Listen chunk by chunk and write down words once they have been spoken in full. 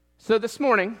So this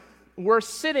morning, we're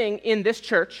sitting in this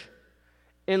church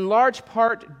in large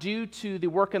part due to the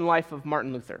work and life of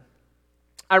Martin Luther.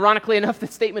 Ironically enough, the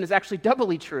statement is actually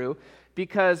doubly true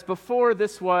because before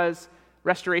this was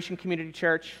Restoration Community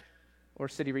Church or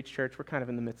City Reach Church. We're kind of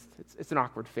in the midst. It's an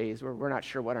awkward phase. We're not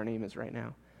sure what our name is right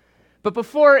now. But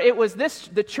before it was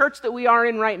the church that we are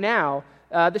in right now,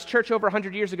 this church over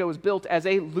 100 years ago was built as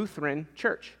a Lutheran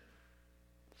church.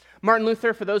 Martin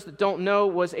Luther, for those that don't know,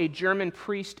 was a German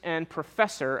priest and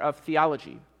professor of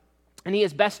theology. And he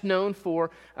is best known for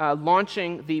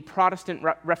launching the Protestant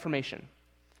Reformation.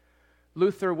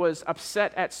 Luther was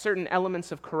upset at certain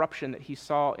elements of corruption that he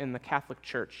saw in the Catholic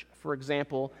Church. For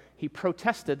example, he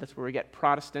protested, that's where we get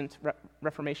Protestant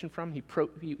Reformation from, he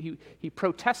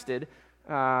protested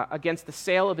against the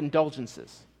sale of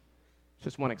indulgences.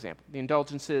 Just one example. The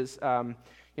indulgences,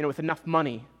 with enough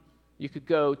money, you could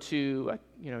go to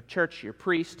church, your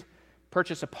priest,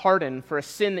 purchase a pardon for a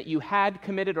sin that you had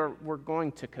committed or were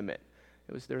going to commit.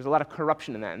 There was a lot of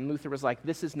corruption in that, and Luther was like,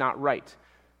 this is not right.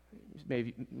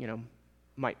 Maybe,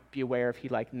 might be aware if he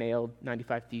nailed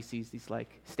 95 Theses, these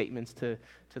statements to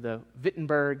the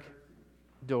Wittenberg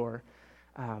door.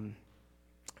 But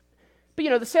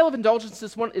the sale of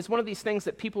indulgences is one of these things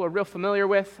that people are real familiar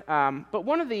with. But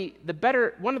one of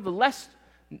the less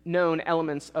known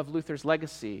elements of Luther's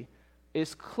legacy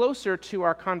is closer to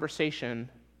our conversation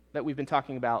that we've been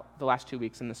talking about the last 2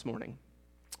 weeks and this morning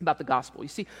about the gospel. You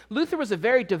see, Luther was a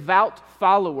very devout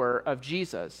follower of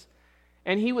Jesus,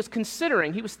 and he was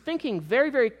thinking very,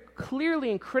 very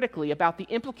clearly and critically about the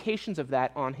implications of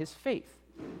that on his faith.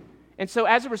 And so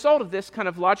as a result of this kind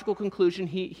of logical conclusion,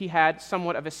 he had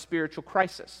somewhat of a spiritual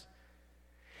crisis.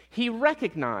 He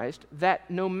recognized that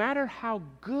no matter how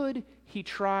good he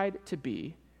tried to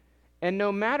be, and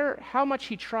no matter how much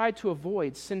he tried to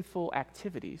avoid sinful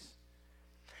activities,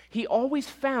 he always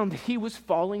found that he was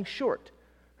falling short.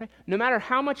 Right? No matter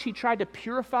how much he tried to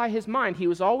purify his mind, he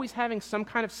was always having some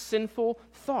kind of sinful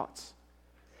thoughts.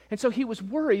 And so he was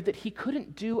worried that he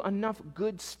couldn't do enough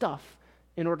good stuff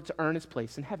in order to earn his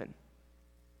place in heaven.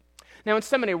 Now, in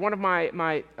seminary, one of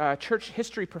my church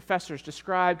history professors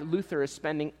described Luther as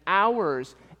spending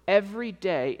hours every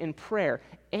day in prayer,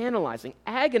 analyzing,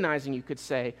 agonizing, you could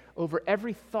say, over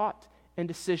every thought and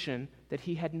decision that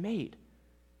he had made.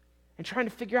 And trying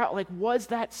to figure out, was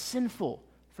that sinful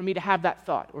for me to have that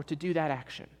thought or to do that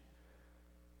action?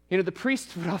 The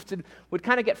priests would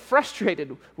kind of get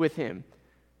frustrated with him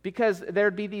because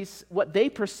there'd be these, what they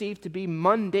perceived to be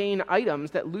mundane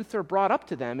items that Luther brought up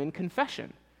to them in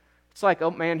confession. It's like,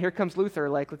 oh man, here comes Luther,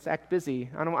 let's act busy.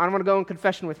 I don't want to go in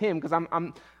confession with him because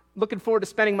I'm looking forward to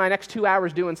spending my next 2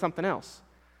 hours doing something else.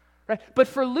 Right? But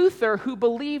for Luther, who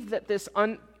believed that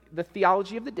the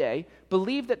theology of the day,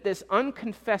 believed that this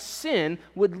unconfessed sin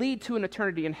would lead to an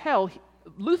eternity in hell,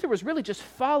 Luther was really just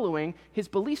following his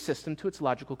belief system to its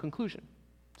logical conclusion.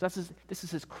 So this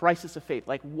is his crisis of faith.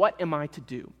 What am I to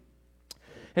do?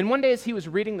 And one day as he was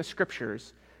reading the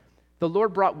scriptures, the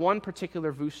Lord brought one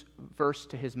particular verse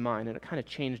to his mind, and it kind of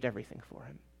changed everything for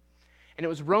him. And it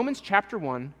was Romans chapter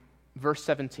 1, verse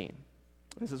 17.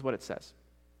 This is what it says.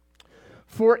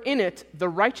 For in it the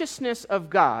righteousness of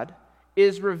God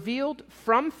is revealed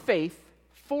from faith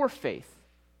for faith.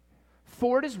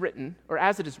 For it is written, or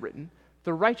as it is written,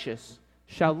 the righteous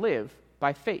shall live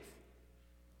by faith.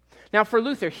 Now for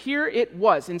Luther, here it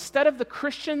was. Instead of the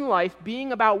Christian life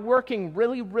being about working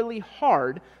really, really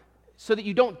hard so that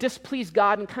you don't displease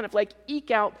God and kind of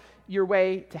eke out your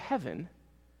way to heaven,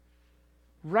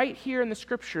 right here in the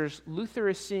scriptures, Luther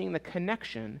is seeing the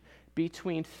connection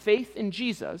between faith in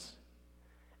Jesus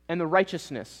and the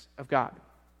righteousness of God.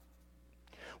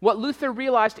 What Luther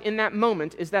realized in that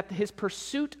moment is that his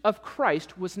pursuit of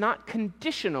Christ was not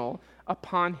conditional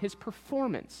upon his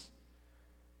performance.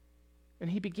 And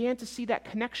he began to see that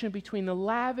connection between the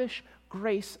lavish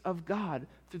grace of God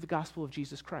through the gospel of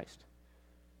Jesus Christ.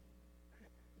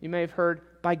 You may have heard,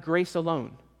 by grace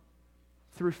alone,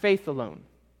 through faith alone,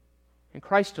 in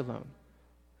Christ alone.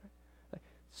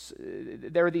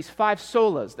 There are these 5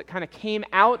 solas that kind of came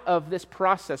out of this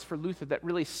process for Luther that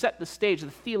really set the stage, the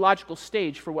theological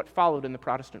stage for what followed in the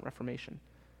Protestant Reformation.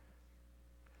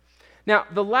 Now,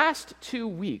 the last 2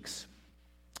 weeks,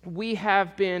 we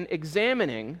have been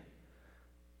examining,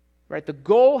 right? The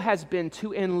goal has been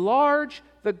to enlarge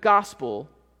the gospel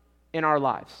in our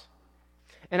lives.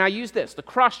 And I use the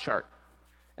cross chart,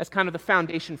 as kind of the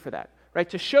foundation for that, right?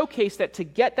 To showcase that to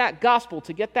get that gospel,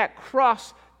 to get that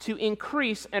cross to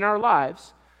increase in our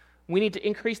lives, we need to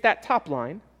increase that top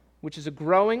line, which is a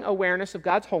growing awareness of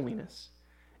God's holiness,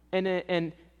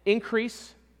 and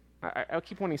increase, I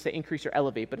keep wanting to say increase or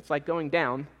elevate, but it's like going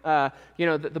down,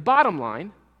 the bottom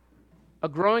line, a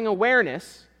growing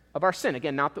awareness of our sin.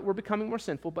 Again, not that we're becoming more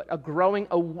sinful, but a growing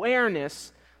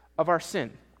awareness of our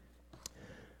sin.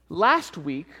 Last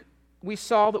week, we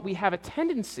saw that we have a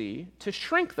tendency to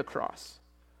shrink the cross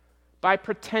by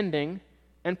pretending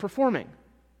and performing.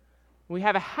 We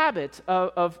have a habit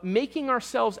of making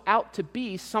ourselves out to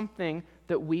be something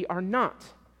that we are not,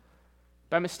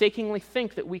 by mistakenly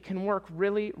think that we can work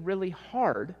really, really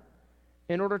hard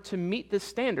in order to meet the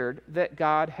standard that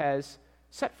God has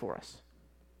set for us.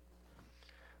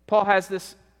 Paul has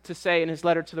this to say in his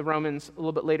letter to the Romans a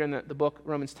little bit later in the book,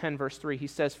 Romans 10, verse 3. He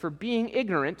says, "For being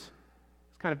ignorant,"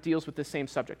 this kind of deals with the same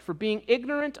subject, "for being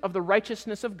ignorant of the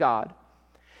righteousness of God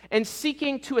and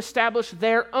seeking to establish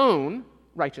their own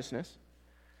righteousness,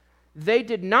 they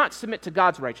did not submit to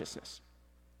God's righteousness."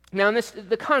 Now, in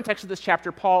the context of this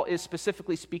chapter, Paul is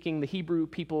specifically speaking the Hebrew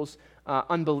people's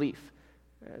unbelief.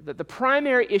 The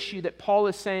primary issue that Paul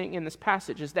is saying in this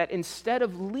passage is that instead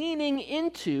of leaning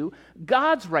into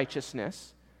God's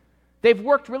righteousness, they've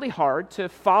worked really hard to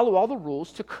follow all the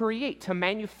rules, to create, to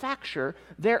manufacture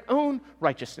their own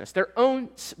righteousness, their own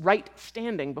right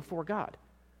standing before God,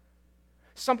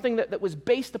 something that was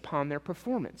based upon their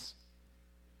performance.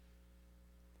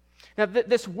 Now,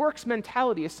 this works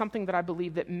mentality is something that I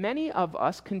believe that many of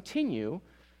us continue.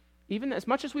 Even as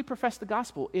much as we profess the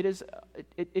gospel,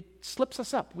 it slips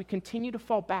us up. We continue to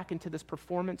fall back into this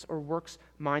performance or works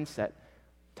mindset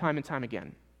time and time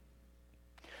again.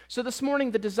 So this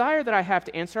morning, the desire that I have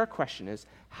to answer our question is,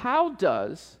 how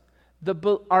does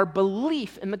our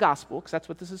belief in the gospel, because that's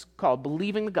what this is called,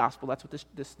 believing the gospel, that's what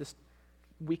this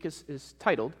week is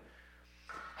titled,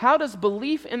 how does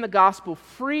belief in the gospel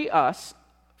free us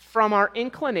from our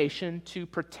inclination to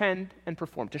pretend and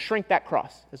perform, to shrink that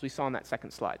cross, as we saw on that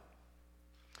second slide?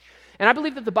 And I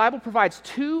believe that the Bible provides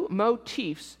two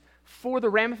motifs for the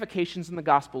ramifications in the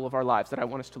gospel of our lives that I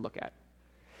want us to look at.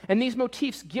 And these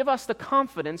motifs give us the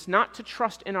confidence not to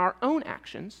trust in our own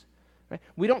actions. Right?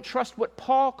 We don't trust what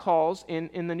Paul calls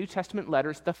in the New Testament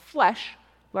letters the flesh.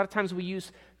 A lot of times we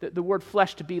use the word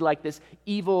flesh to be like this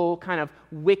evil, kind of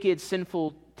wicked,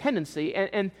 sinful tendency.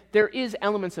 And there is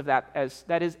elements of that, as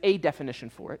that is a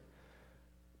definition for it.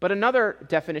 But another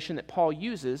definition that Paul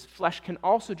uses, flesh can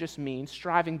also just mean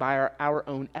striving by our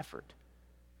own effort,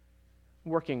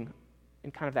 working in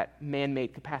kind of that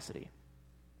man-made capacity.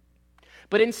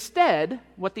 But instead,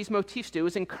 what these motifs do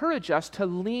is encourage us to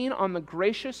lean on the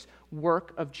gracious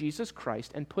work of Jesus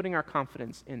Christ and putting our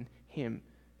confidence in Him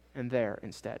and there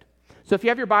instead. So if you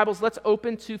have your Bibles, let's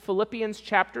open to Philippians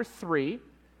chapter 3.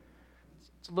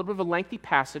 It's a little bit of a lengthy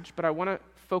passage, but I want to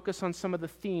focus on some of the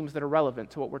themes that are relevant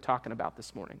to what we're talking about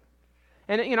this morning.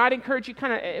 And, I'd encourage you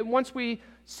kind of, once we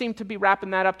seem to be wrapping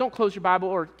that up, don't close your Bible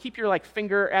or keep your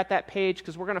finger at that page,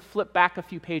 because we're going to flip back a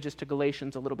few pages to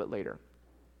Galatians a little bit later.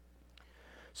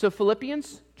 So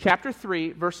Philippians chapter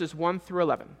 3, verses 1 through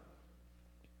 11.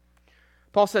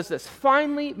 Paul says this,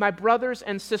 "Finally, my brothers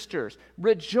and sisters,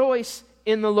 rejoice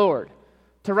in the Lord.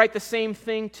 To write the same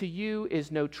thing to you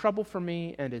is no trouble for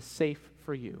me and is safe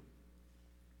for you.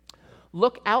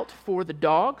 Look out for the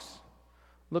dogs.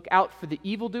 Look out for the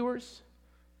evildoers.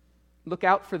 Look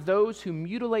out for those who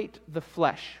mutilate the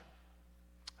flesh.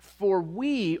 For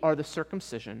we are the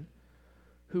circumcision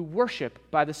who worship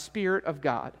by the Spirit of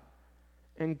God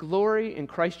and glory in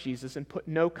Christ Jesus and put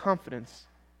no confidence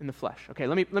in the flesh." Okay,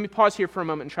 let me pause here for a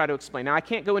moment and try to explain. Now, I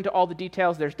can't go into all the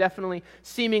details. There's definitely,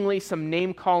 seemingly, some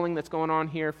name-calling that's going on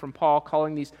here from Paul,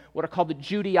 calling these what are called the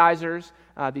Judaizers,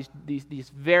 these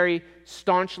very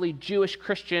staunchly Jewish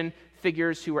Christian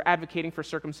figures who were advocating for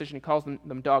circumcision. He calls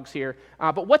them dogs here.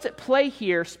 But what's at play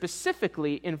here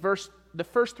specifically in the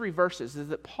first three verses is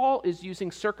that Paul is using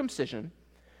circumcision,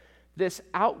 this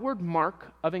outward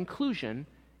mark of inclusion,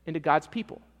 into God's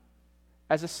people,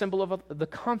 as a symbol of the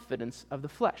confidence of the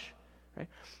flesh. Right?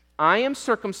 I am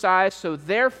circumcised, so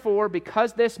therefore,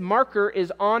 because this marker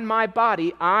is on my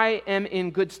body, I am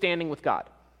in good standing with God.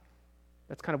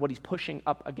 That's kind of what he's pushing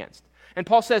up against. And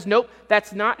Paul says, nope,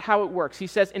 that's not how it works. He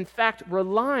says, in fact,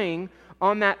 relying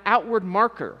on that outward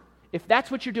marker, if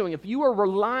that's what you're doing, if you are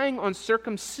relying on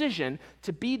circumcision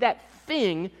to be that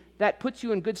thing that puts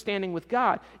you in good standing with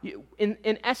God,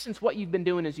 in essence, what you've been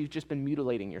doing is you've just been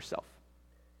mutilating yourself.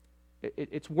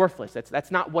 It's worthless.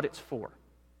 That's not what it's for.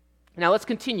 Now let's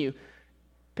continue,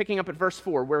 picking up at verse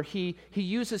 4, where he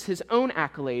uses his own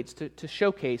accolades to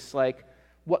showcase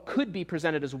what could be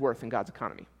presented as worth in God's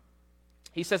economy.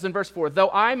 He says in verse 4,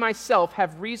 "Though I myself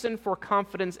have reason for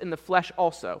confidence in the flesh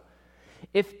also,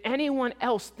 if anyone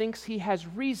else thinks he has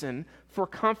reason for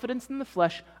confidence in the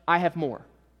flesh, I have more."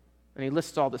 And he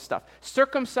lists all this stuff.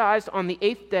 "Circumcised on the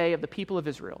 8th day of the people of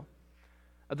Israel,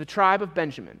 of the tribe of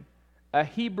Benjamin, a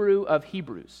Hebrew of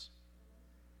Hebrews.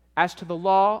 As to the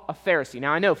law, a Pharisee.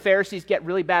 Now, I know Pharisees get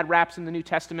really bad raps in the New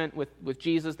Testament with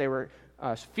Jesus. They were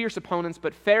fierce opponents,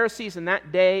 but Pharisees in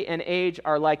that day and age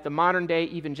are like the modern-day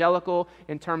evangelical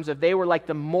in terms of they were like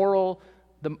the moral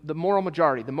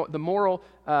majority,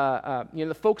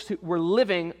 the folks who were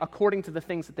living according to the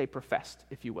things that they professed,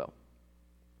 if you will.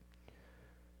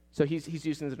 So he's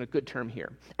using it in a good term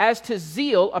here. As to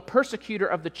zeal, a persecutor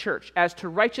of the church. As to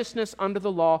righteousness under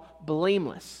the law,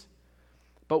 blameless.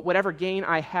 But whatever gain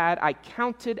I had, I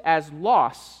counted as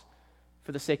loss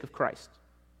for the sake of Christ.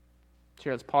 So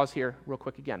here, let's pause here real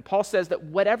quick again. Paul says that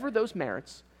whatever those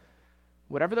merits,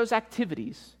 whatever those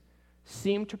activities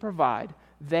seem to provide,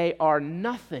 they are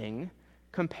nothing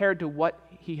compared to what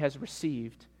he has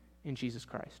received in Jesus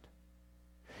Christ.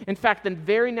 In fact, the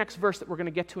very next verse that we're going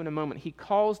to get to in a moment, he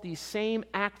calls these same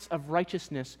acts of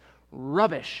righteousness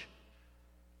rubbish,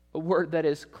 a word that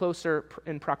is closer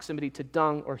in proximity to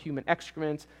dung or human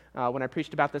excrement. When I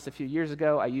preached about this a few years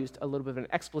ago, I used a little bit of an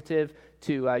expletive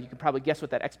to, you can probably guess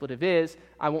what that expletive is.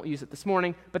 I won't use it this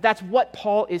morning, but that's what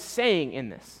Paul is saying in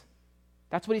this.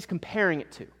 That's what he's comparing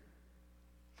it to.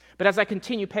 But as I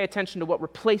continue, pay attention to what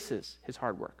replaces his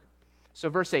hard work. So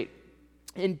verse 8,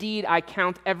 indeed, I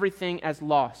count everything as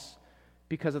loss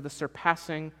because of the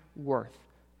surpassing worth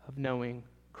of knowing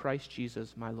Christ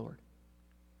Jesus my Lord.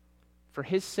 For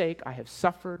his sake I have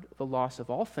suffered the loss of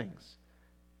all things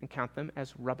and count them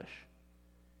as rubbish,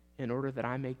 in order that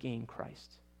I may gain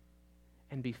Christ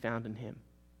and be found in him.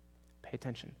 Pay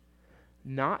attention.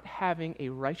 Not having a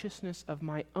righteousness of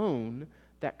my own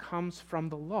that comes from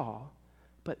the law,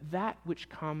 but that which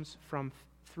comes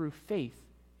through faith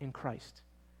in Christ,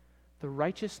 the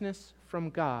righteousness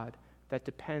from God that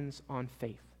depends on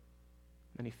faith.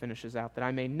 Then he finishes out, that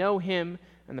I may know him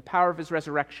and the power of his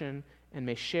resurrection, and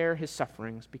may share his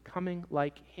sufferings, becoming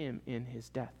like him in his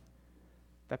death,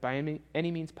 that by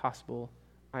any means possible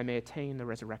I may attain the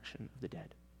resurrection of the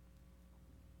dead.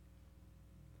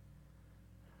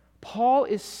 Paul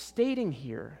is stating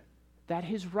here that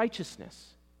his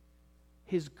righteousness,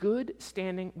 his good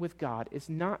standing with God, is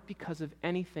not because of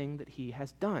anything that he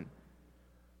has done.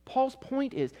 Paul's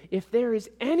point is, if there is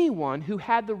anyone who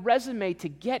had the resume to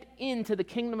get into the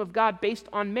kingdom of God based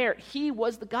on merit, he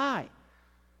was the guy.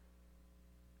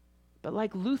 But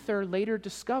like Luther later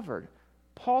discovered,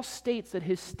 Paul states that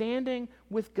his standing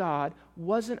with God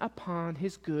wasn't upon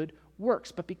his good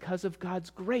works, but because of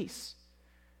God's grace,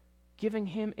 giving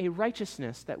him a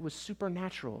righteousness that was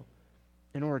supernatural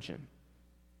in origin.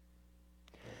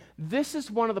 This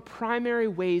is one of the primary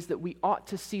ways that we ought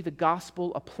to see the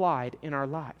gospel applied in our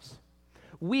lives.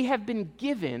 We have been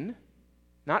given,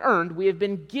 not earned, we have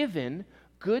been given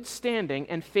good standing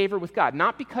and favor with God,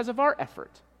 not because of our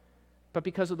effort, but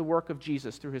because of the work of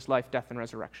Jesus through his life, death, and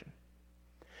resurrection.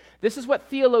 This is what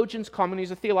theologians call, I'm going to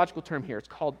use a theological term here, it's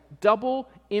called double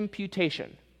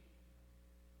imputation.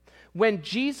 When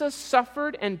Jesus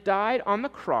suffered and died on the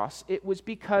cross, it was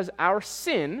because our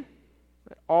sin,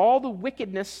 all the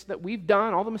wickedness that we've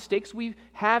done, all the mistakes we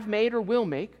have made or will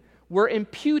make, were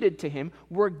imputed to him,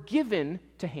 were given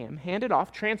to him, handed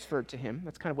off, transferred to him.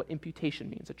 That's kind of what imputation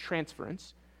means, a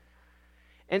transference.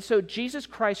 And so Jesus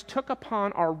Christ took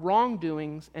upon our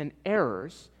wrongdoings and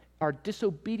errors, our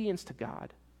disobedience to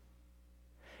God.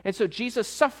 And so Jesus'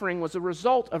 suffering was a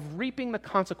result of reaping the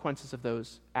consequences of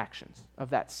those actions,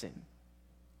 of that sin.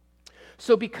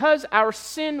 So because our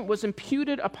sin was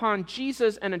imputed upon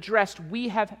Jesus and addressed, we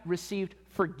have received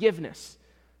forgiveness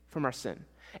from our sin.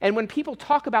 And when people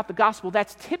talk about the gospel,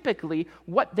 that's typically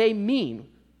what they mean.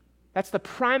 That's the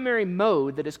primary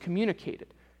mode that is communicated.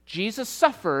 Jesus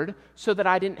suffered so that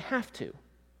I didn't have to.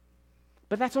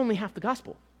 But that's only half the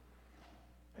gospel.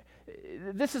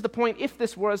 This is the point. If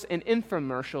this was an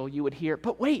infomercial, you would hear,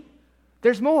 but wait,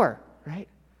 there's more, right?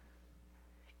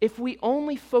 If we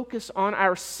only focus on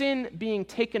our sin being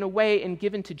taken away and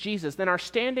given to Jesus, then our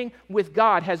standing with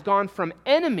God has gone from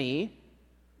enemy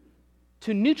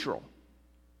to neutral.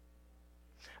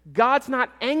 God's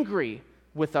not angry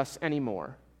with us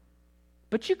anymore.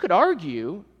 But you could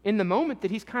argue in the moment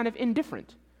that he's kind of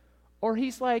indifferent. Or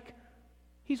he's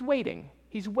waiting.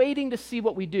 He's waiting to see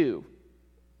what we do,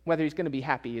 whether he's going to be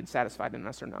happy and satisfied in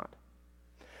us or not.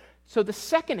 So the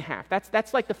second half,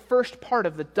 that's like the first part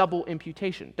of the double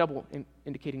imputation,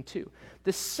 indicating two.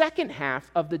 The second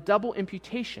half of the double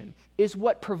imputation is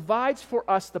what provides for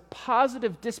us the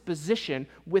positive disposition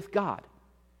with God.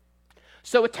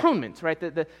 So atonement, right?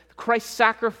 The Christ's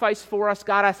sacrifice for us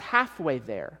got us halfway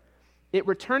there. It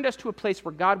returned us to a place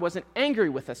where God wasn't angry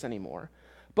with us anymore.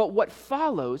 But what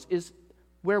follows is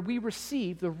where we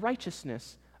receive the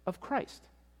righteousness of Christ.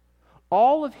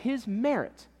 All of his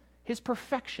merit his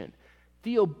perfection,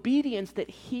 the obedience that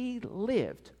he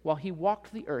lived while he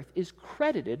walked the earth is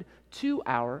credited to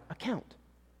our account.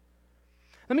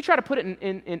 Let me try to put it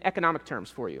in economic terms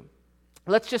for you.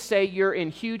 Let's just say you're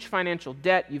in huge financial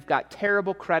debt, you've got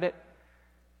terrible credit,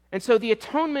 and so the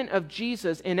atonement of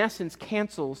Jesus, in essence,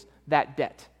 cancels that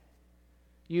debt.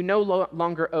 You no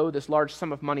longer owe this large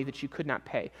sum of money that you could not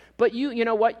pay. But you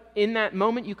know what? In that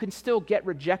moment, you can still get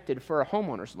rejected for a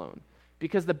homeowner's loan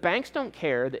because the banks don't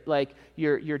care that like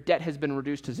your debt has been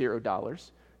reduced to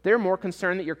 $0. They're more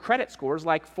concerned that your credit score is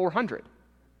like 400.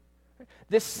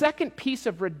 This second piece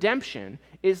of redemption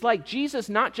is like Jesus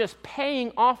not just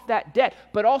paying off that debt,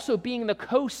 but also being the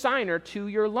co-signer to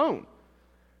your loan.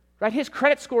 Right? His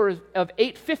credit score of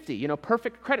 850,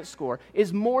 perfect credit score,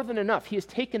 is more than enough. He has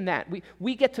taken that.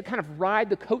 We get to kind of ride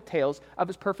the coattails of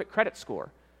his perfect credit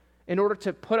score in order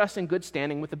to put us in good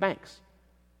standing with the banks.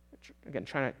 Again,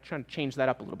 trying to change that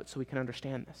up a little bit so we can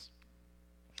understand this.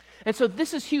 And so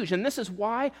this is huge, and this is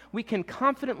why we can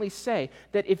confidently say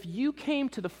that if you came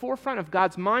to the forefront of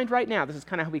God's mind right now, this is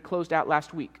kind of how we closed out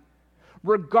last week,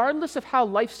 regardless of how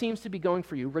life seems to be going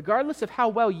for you, regardless of how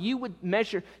well you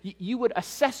would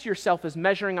assess yourself as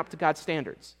measuring up to God's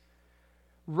standards,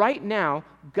 right now,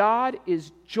 God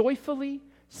is joyfully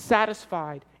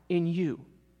satisfied in you.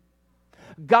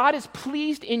 God is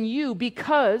pleased in you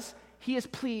because he is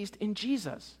pleased in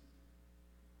Jesus.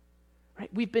 Right?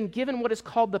 We've been given what is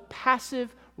called the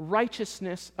passive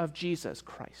righteousness of Jesus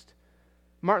Christ.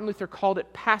 Martin Luther called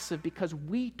it passive because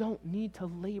we don't need to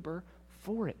labor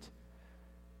for it.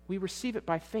 We receive it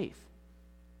by faith.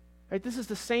 Right? This is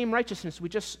the same righteousness we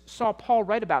just saw Paul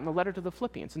write about in the letter to the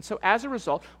Philippians. And so as a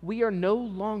result, we are no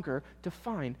longer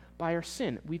defined by our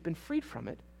sin. We've been freed from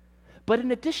it. But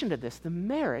in addition to this, the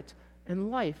merit and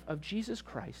life of Jesus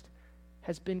Christ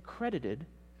has been credited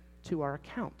to our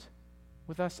account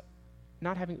without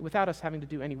us having to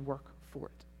do any work for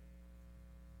it.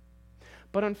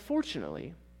 But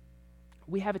unfortunately,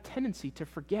 we have a tendency to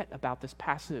forget about this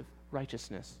passive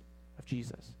righteousness of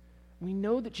Jesus. We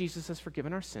know that Jesus has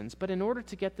forgiven our sins, but in order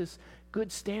to get this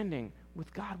good standing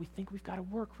with God, we think we've got to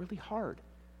work really hard.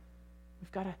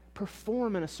 We've got to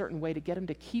perform in a certain way to get him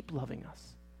to keep loving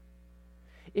us.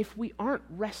 If we aren't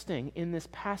resting in this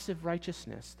passive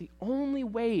righteousness, the only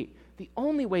way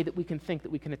that we can think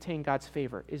that we can attain God's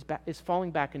favor is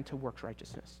falling back into works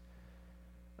righteousness,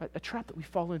 a trap that we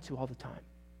fall into all the time.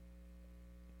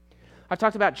 I've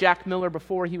talked about Jack Miller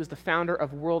before. He was the founder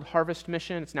of World Harvest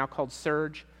Mission. It's now called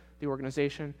Surge, the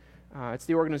organization. It's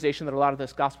the organization that a lot of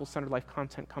this gospel-centered life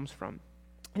content comes from.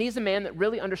 And he's a man that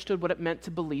really understood what it meant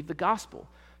to believe the gospel,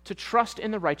 to trust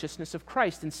in the righteousness of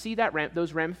Christ and see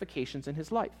those ramifications in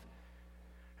his life.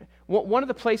 One of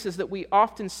the places that we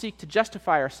often seek to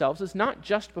justify ourselves is not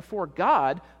just before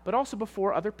God, but also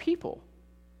before other people.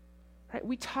 Right?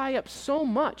 We tie up so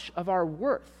much of our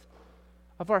worth,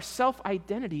 of our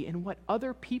self-identity in what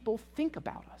other people think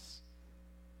about us.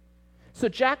 So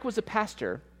Jack was a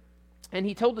pastor, and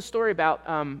he told the story about,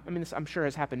 this I'm sure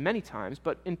has happened many times,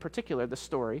 but in particular the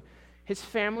story, his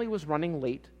family was running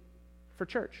late for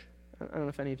church. I don't know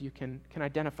if any of you can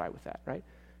identify with that, right?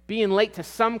 Being late to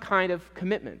some kind of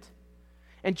commitment.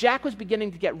 And Jack was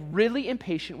beginning to get really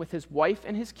impatient with his wife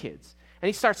and his kids, and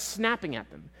he starts snapping at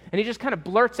them. And he just kind of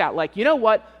blurts out like, you know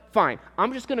what? Fine,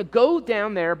 I'm just going to go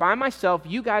down there by myself.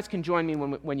 You guys can join me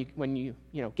when you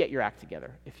get your act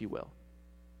together, if you will.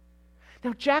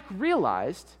 Now, Jack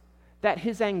realized that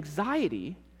his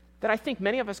anxiety, that I think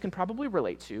many of us can probably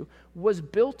relate to, was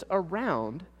built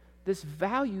around this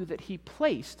value that he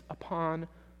placed upon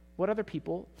what other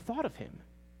people thought of him.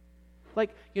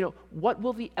 Like, what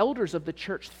will the elders of the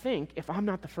church think if I'm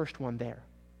not the first one there?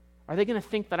 Are they going to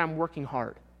think that I'm working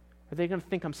hard? Are they going to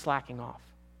think I'm slacking off?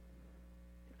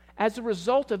 As a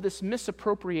result of this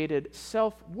misappropriated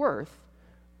self-worth,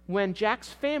 when Jack's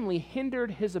family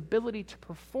hindered his ability to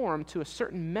perform to a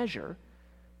certain measure,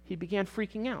 he began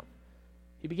freaking out.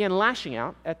 He began lashing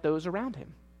out at those around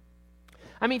him.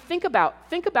 I mean, think about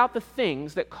the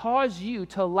things that cause you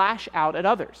to lash out at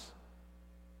others.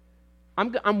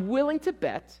 I'm willing to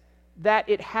bet that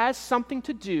it has something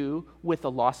to do with a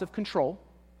loss of control.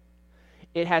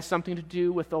 It has something to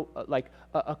do with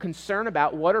a concern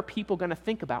about what are people going to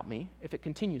think about me if it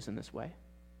continues in this way.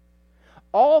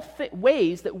 All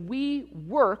ways that we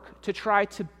work to try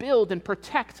to build and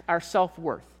protect our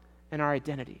self-worth and our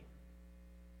identity.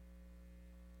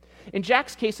 In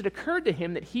Jack's case, it occurred to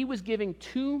him that he was giving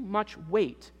too much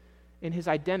weight in his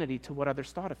identity to what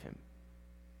others thought of him.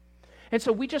 And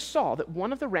so we just saw that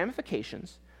one of the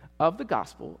ramifications of the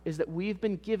gospel is that we've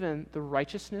been given the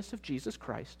righteousness of Jesus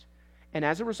Christ, and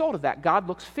as a result of that, God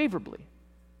looks favorably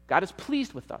God is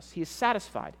pleased with us. He is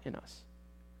satisfied in us.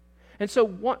 And so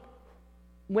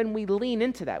when we lean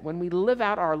into that, when we live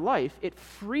out our life, it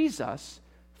frees us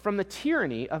from the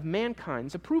tyranny of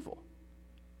mankind's approval.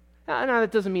 Now,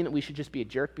 that doesn't mean that we should just be a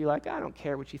jerk, be like, I don't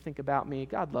care what you think about me,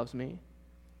 God loves me.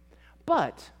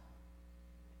 But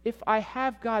if I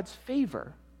have God's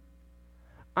favor,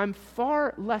 I'm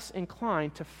far less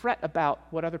inclined to fret about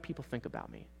what other people think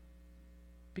about me,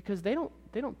 because they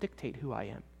don't dictate who I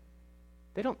am.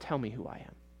 They don't tell me who I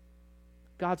am.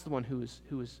 God's the one who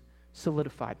has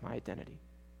solidified my identity.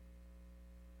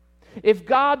 If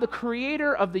God, the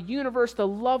creator of the universe, the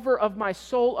lover of my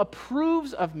soul,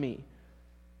 approves of me,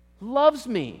 loves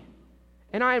me,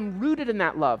 and I am rooted in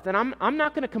that love, then I'm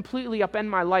not going to completely upend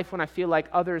my life when I feel like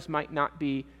others might not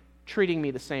be treating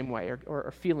me the same way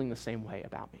or feeling the same way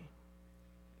about me.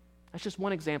 That's just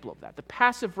one example of that. The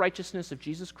passive righteousness of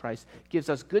Jesus Christ gives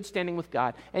us good standing with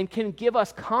God and can give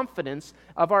us confidence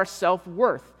of our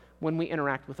self-worth when we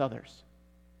interact with others.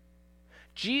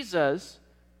 Jesus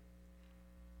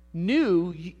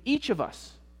knew each of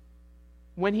us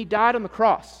when he died on the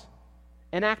cross,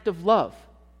 an act of love.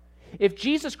 If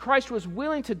Jesus Christ was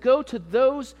willing to go to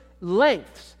those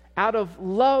lengths out of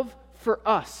love for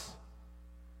us,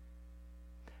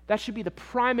 that should be the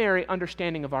primary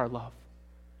understanding of our love.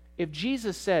 If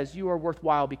Jesus says, you are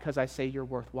worthwhile because I say you're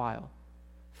worthwhile,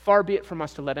 far be it from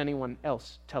us to let anyone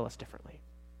else tell us differently.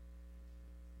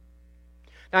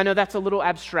 Now, I know that's a little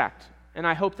abstract, and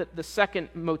I hope that the second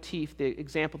motif, the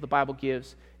example the Bible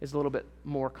gives, is a little bit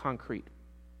more concrete.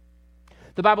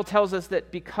 The Bible tells us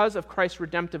that because of Christ's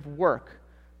redemptive work,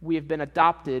 we have been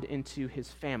adopted into his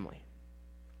family.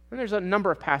 And there's a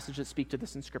number of passages that speak to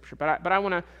this in Scripture, but I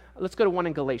want to, let's go to one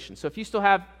in Galatians. So if you still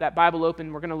have that Bible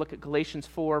open, we're going to look at Galatians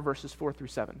 4, verses 4 through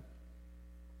 7.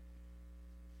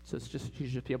 So you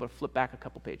should just be able to flip back a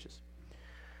couple pages.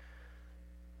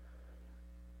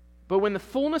 But when the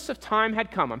fullness of time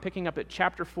had come, I'm picking up at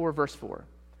chapter 4, verse 4,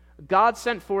 God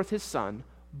sent forth his Son,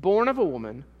 born of a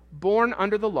woman, born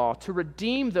under the law, to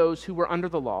redeem those who were under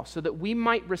the law, so that we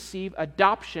might receive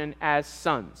adoption as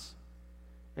sons.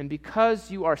 And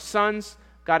because you are sons,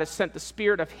 God has sent the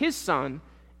Spirit of his Son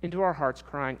into our hearts,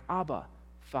 crying, Abba,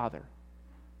 Father.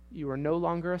 You are no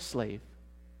longer a slave,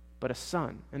 but a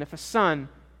son. And if a son,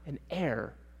 an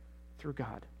heir through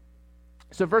God.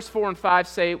 So verse 4 and 5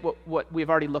 say what we've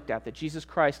already looked at, that Jesus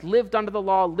Christ lived under the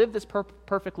law, lived this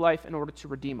perfect life in order to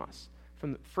redeem us,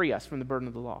 free us from the burden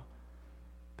of the law.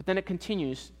 But then it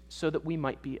continues so that we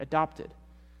might be adopted.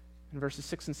 And verses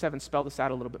 6 and 7 spell this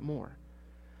out a little bit more.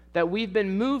 That we've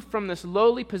been moved from this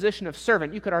lowly position of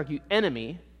servant, you could argue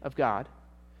enemy of God,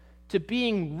 to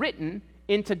being written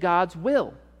into God's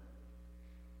will.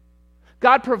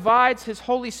 God provides his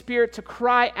Holy Spirit to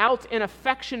cry out in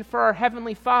affection for our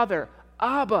Heavenly Father,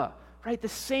 Abba, right? The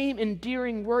same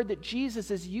endearing word that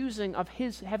Jesus is using of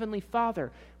his Heavenly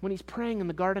Father when he's praying in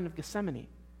the Garden of Gethsemane.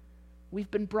 We've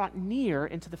been brought near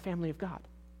into the family of God.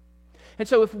 And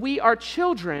so if we are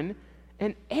children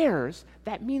and heirs,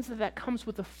 that means that comes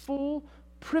with the full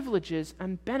privileges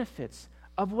and benefits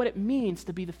of what it means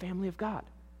to be the family of God.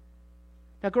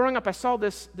 Now, growing up, I saw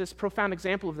this profound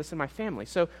example of this in my family.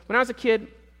 So when I was a kid,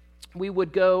 we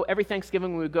would go, every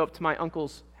Thanksgiving, we would go up to my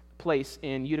uncle's place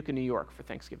in Utica, New York for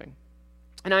Thanksgiving.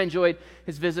 And I enjoyed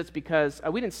his visits because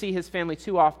we didn't see his family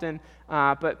too often,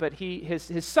 but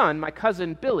his son, my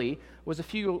cousin Billy, was a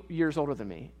few years older than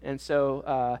me. And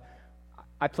so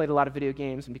I played a lot of video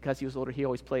games, and because he was older, he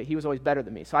was always better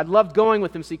than me. So I loved going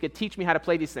with him so he could teach me how to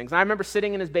play these things. And I remember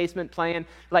sitting in his basement playing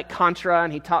like Contra,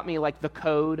 and he taught me like the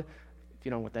code. If you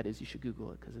don't know what that is, you should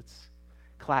Google it because it's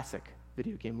classic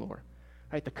video game lore,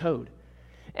 right? The code.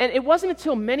 And it wasn't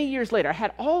until many years later, I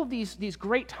had all of these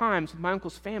great times with my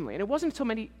uncle's family, and it wasn't until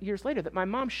many years later that my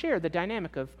mom shared the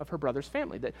dynamic of her brother's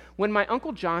family, that when my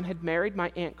Uncle John had married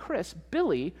my Aunt Chris,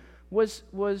 Billy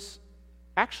was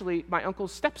actually my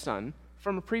uncle's stepson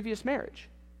from a previous marriage.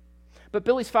 But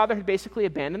Billy's father had basically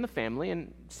abandoned the family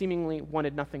and seemingly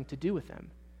wanted nothing to do with them.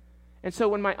 And so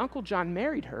when my Uncle John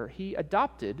married her, he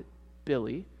adopted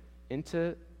Billy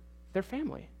into their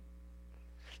family.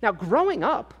 Now, growing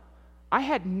up, I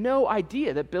had no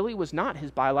idea that Billy was not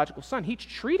his biological son. He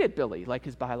treated Billy like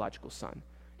his biological son.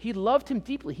 He loved him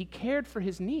deeply. He cared for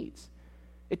his needs.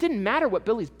 It didn't matter what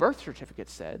Billy's birth certificate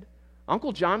said.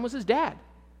 Uncle John was his dad.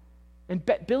 And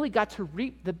Billy got to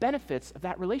reap the benefits of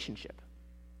that relationship.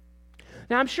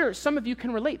 Now, I'm sure some of you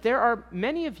can relate. There are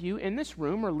many of you in this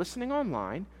room or listening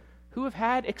online who have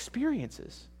had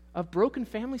experiences of broken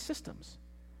family systems.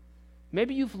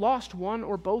 Maybe you've lost one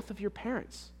or both of your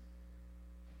parents.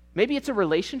 Maybe it's a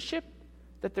relationship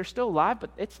that they're still alive, but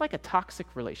it's like a toxic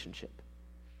relationship.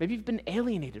 Maybe you've been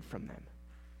alienated from them.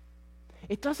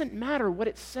 It doesn't matter what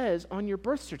it says on your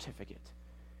birth certificate.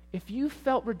 If you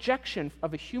felt rejection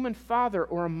of a human father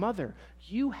or a mother,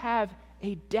 you have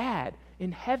a dad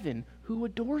in heaven who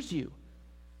adores you,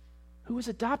 who has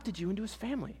adopted you into his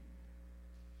family.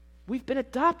 We've been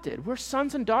adopted. We're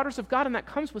sons and daughters of God, and that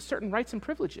comes with certain rights and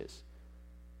privileges.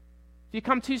 If you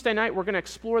come Tuesday night, we're going to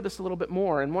explore this a little bit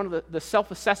more, and one of the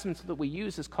self-assessments that we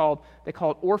use is they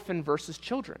call it orphan versus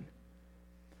children.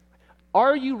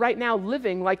 Are you right now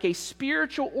living like a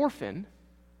spiritual orphan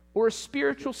or a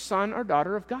spiritual son or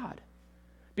daughter of God?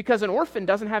 Because an orphan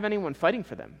doesn't have anyone fighting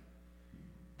for them.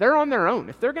 They're on their own.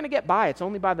 If they're going to get by, it's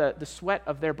only by the sweat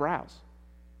of their brows.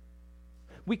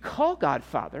 We call God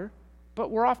Father, but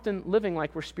we're often living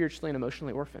like we're spiritually and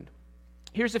emotionally orphaned.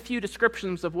 Here's a few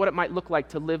descriptions of what it might look like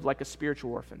to live like a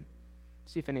spiritual orphan.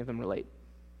 See if any of them relate.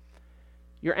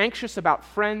 You're anxious about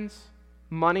friends,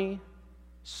 money,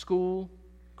 school,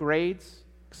 grades,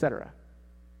 etc.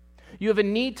 You have a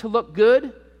need to look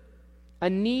good, a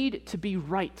need to be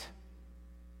right,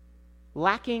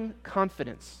 lacking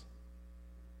confidence.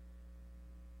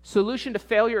 Solution to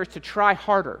failure is to try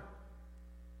harder.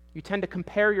 You tend to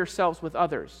compare yourselves with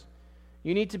others.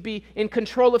 You need to be in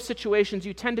control of situations.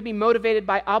 You tend to be motivated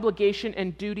by obligation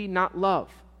and duty, not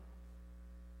love.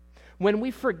 When we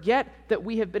forget that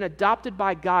we have been adopted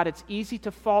by God, it's easy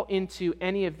to fall into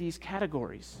any of these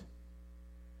categories.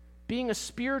 Being a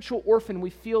spiritual orphan,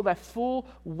 we feel that full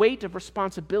weight of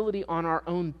responsibility on our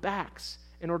own backs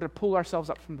in order to pull ourselves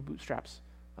up from the bootstraps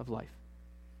of life.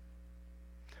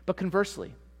 But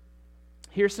conversely,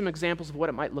 here's some examples of what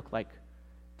it might look like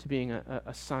to being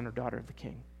a son or daughter of the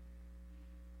King.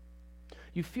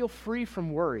 You feel free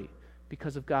from worry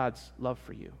because of God's love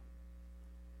for you.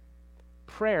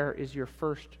 Prayer is your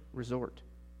first resort.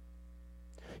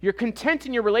 You're content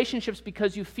in your relationships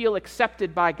because you feel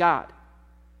accepted by God.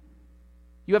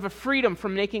 You have a freedom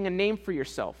from making a name for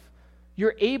yourself.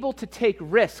 You're able to take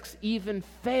risks, even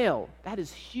fail. That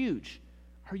is huge.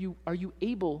 Are you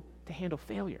able to handle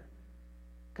failure?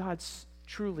 God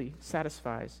truly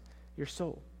satisfies your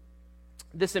soul.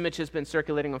 This image has been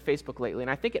circulating on Facebook lately,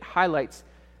 and I think it highlights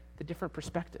the different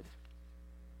perspective.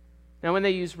 Now, when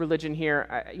they use religion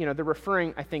here, they're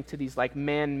referring, I think, to these like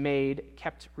man-made,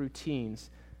 kept routines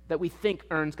that we think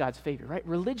earns God's favor, right?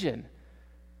 Religion,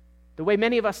 the way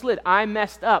many of us live. I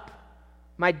messed up.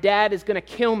 My dad is going to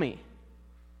kill me.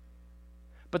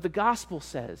 But the gospel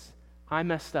says, I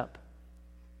messed up.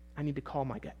 I need to call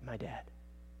my dad.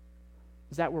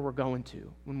 Is that where we're going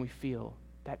to when we feel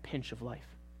that pinch of life?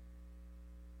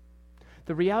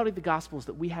 The reality of the gospel is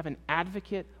that we have an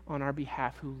advocate on our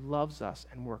behalf who loves us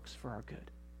and works for our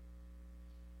good.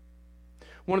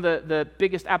 One of the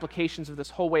biggest applications of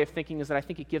this whole way of thinking is that I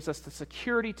think it gives us the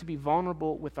security to be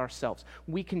vulnerable with ourselves.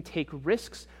 We can take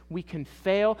risks, we can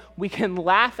fail, we can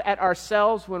laugh at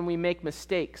ourselves when we make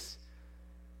mistakes.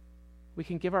 We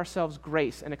can give ourselves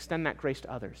grace and extend that grace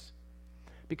to others.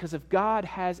 Because if God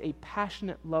has a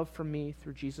passionate love for me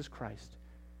through Jesus Christ,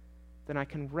 then I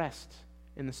can rest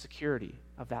in the security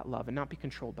of that love and not be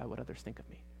controlled by what others think of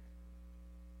me.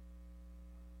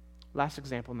 Last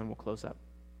example, and then we'll close up.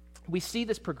 We see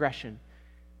this progression,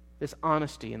 this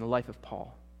honesty in the life of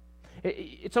Paul.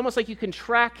 It's almost like you can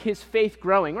track his faith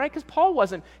growing, right? Because Paul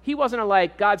wasn't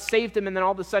like God saved him and then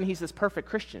all of a sudden he's this perfect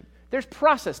Christian. There's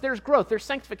process, there's growth, there's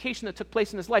sanctification that took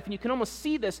place in his life, and you can almost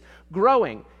see this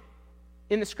growing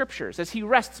in the scriptures as he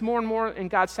rests more and more in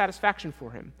God's satisfaction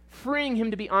for him, freeing him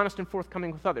to be honest and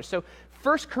forthcoming with others. So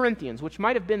 1 Corinthians, which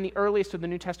might have been the earliest of the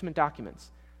New Testament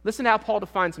documents, listen to how Paul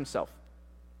defines himself.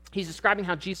 He's describing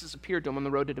how Jesus appeared to him on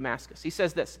the road to Damascus. He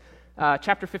says this,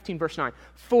 chapter 15, verse 9,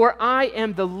 "For I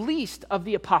am the least of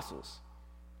the apostles,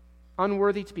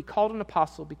 unworthy to be called an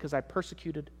apostle because I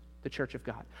persecuted the church of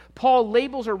God." Paul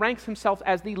labels or ranks himself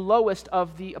as the lowest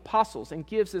of the apostles and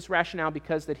gives this rationale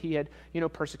because that he had,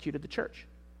 persecuted the church.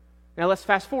 Now let's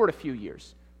fast forward a few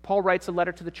years. Paul writes a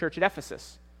letter to the church at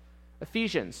Ephesus.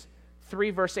 Ephesians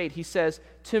 3, verse 8, he says,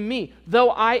 "To me,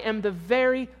 though I am the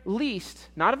very least,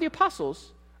 not of the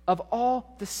apostles, of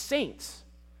all the saints,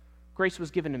 grace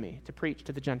was given to me to preach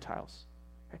to the Gentiles."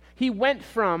 He went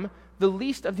from the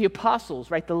least of the apostles,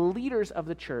 right, the leaders of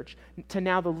the church, to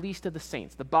now the least of the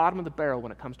saints, the bottom of the barrel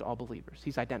when it comes to all believers.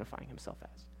 He's identifying himself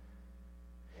as.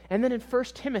 And then in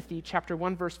 1 Timothy chapter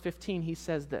 1, verse 15, he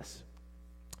says this,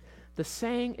 "The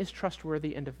saying is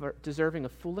trustworthy and deserving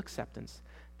of full acceptance,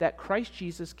 that Christ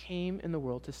Jesus came in the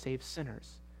world to save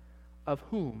sinners, of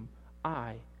whom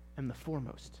I am the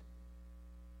foremost."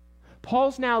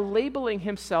 Paul's now labeling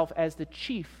himself as the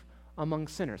chief among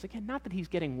sinners. Again, not that he's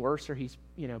getting worse or he's,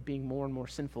 being more and more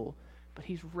sinful, but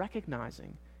he's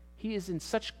recognizing He is in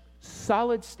such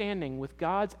solid standing with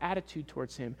God's attitude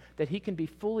towards him that he can be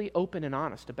fully open and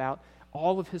honest about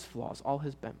all of his flaws, all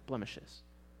his blemishes.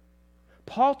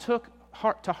 Paul took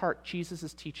heart to heart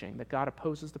Jesus' teaching that God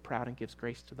opposes the proud and gives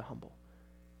grace to the humble.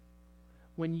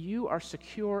 When you are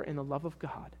secure in the love of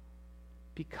God,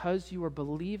 because you are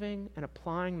believing and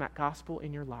applying that gospel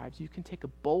in your lives, you can take a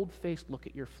bold-faced look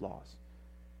at your flaws,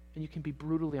 and you can be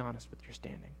brutally honest with your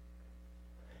standing.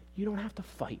 You don't have to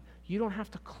fight. You don't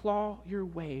have to claw your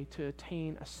way to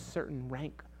attain a certain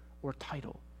rank or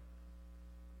title.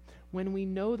 When we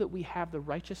know that we have the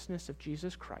righteousness of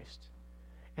Jesus Christ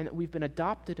and that we've been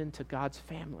adopted into God's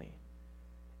family,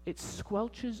 it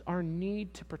squelches our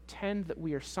need to pretend that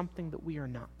we are something that we are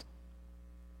not.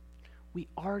 We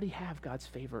already have God's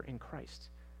favor in Christ.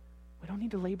 We don't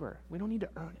need to labor. We don't need to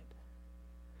earn it.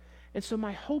 And so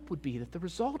my hope would be that the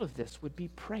result of this would be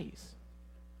praise.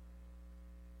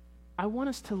 I want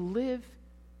us to learn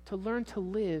to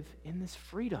live in this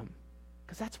freedom,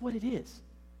 because that's what it is.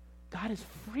 God has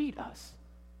freed us.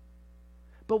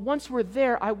 But once we're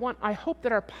there, I hope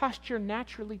that our posture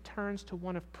naturally turns to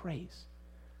one of praise.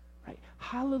 Right?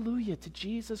 Hallelujah to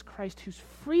Jesus Christ, who's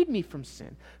freed me from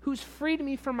sin, who's freed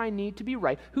me from my need to be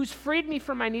right, who's freed me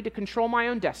from my need to control my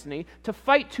own destiny, to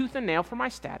fight tooth and nail for my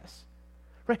status.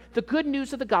 Right? The good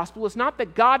news of the gospel is not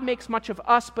that God makes much of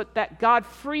us, but that God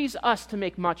frees us to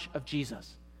make much of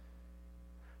Jesus.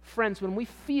 Friends, when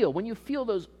you feel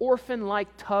those orphan-like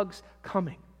tugs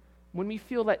coming, when we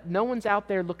feel that no one's out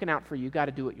there looking out for you, you got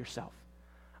to do it yourself,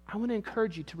 I want to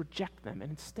encourage you to reject them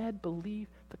and instead believe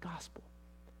the gospel.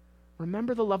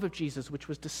 Remember the love of Jesus, which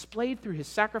was displayed through his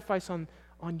sacrifice on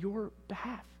your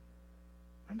behalf.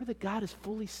 Remember that God is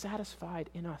fully satisfied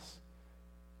in us.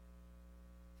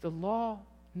 The law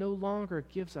no longer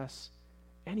gives us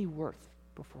any worth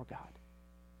before God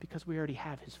because we already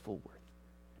have his full worth.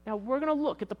 Now, we're going to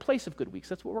look at the place of good works.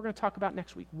 That's what we're going to talk about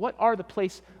next week. What are the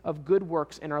place of good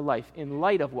works in our life in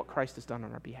light of what Christ has done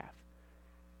on our behalf?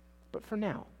 But for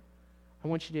now, I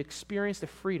want you to experience the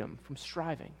freedom from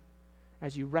striving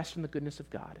as you rest in the goodness of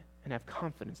God and have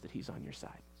confidence that he's on your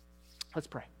side. Let's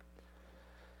pray.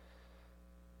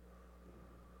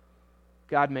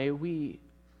 God, may we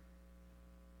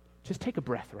just take a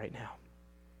breath right now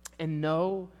and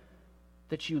know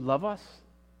that you love us,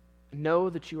 know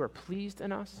that you are pleased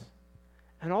in us.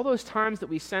 And all those times that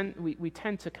we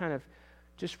tend to kind of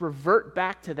just revert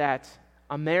back to that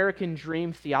American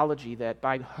dream theology that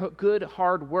by good,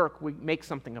 hard work we make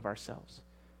something of ourselves.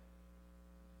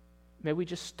 May we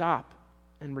just stop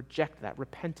and reject that,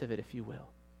 repent of it, if you will,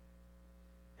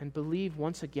 and believe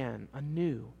once again,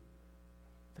 anew,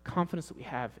 the confidence that we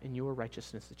have in your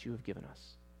righteousness that you have given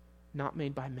us, not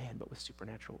made by man, but with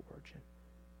supernatural origin.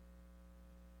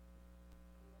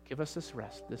 Give us this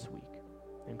rest this week.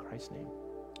 In Christ's name,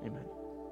 amen.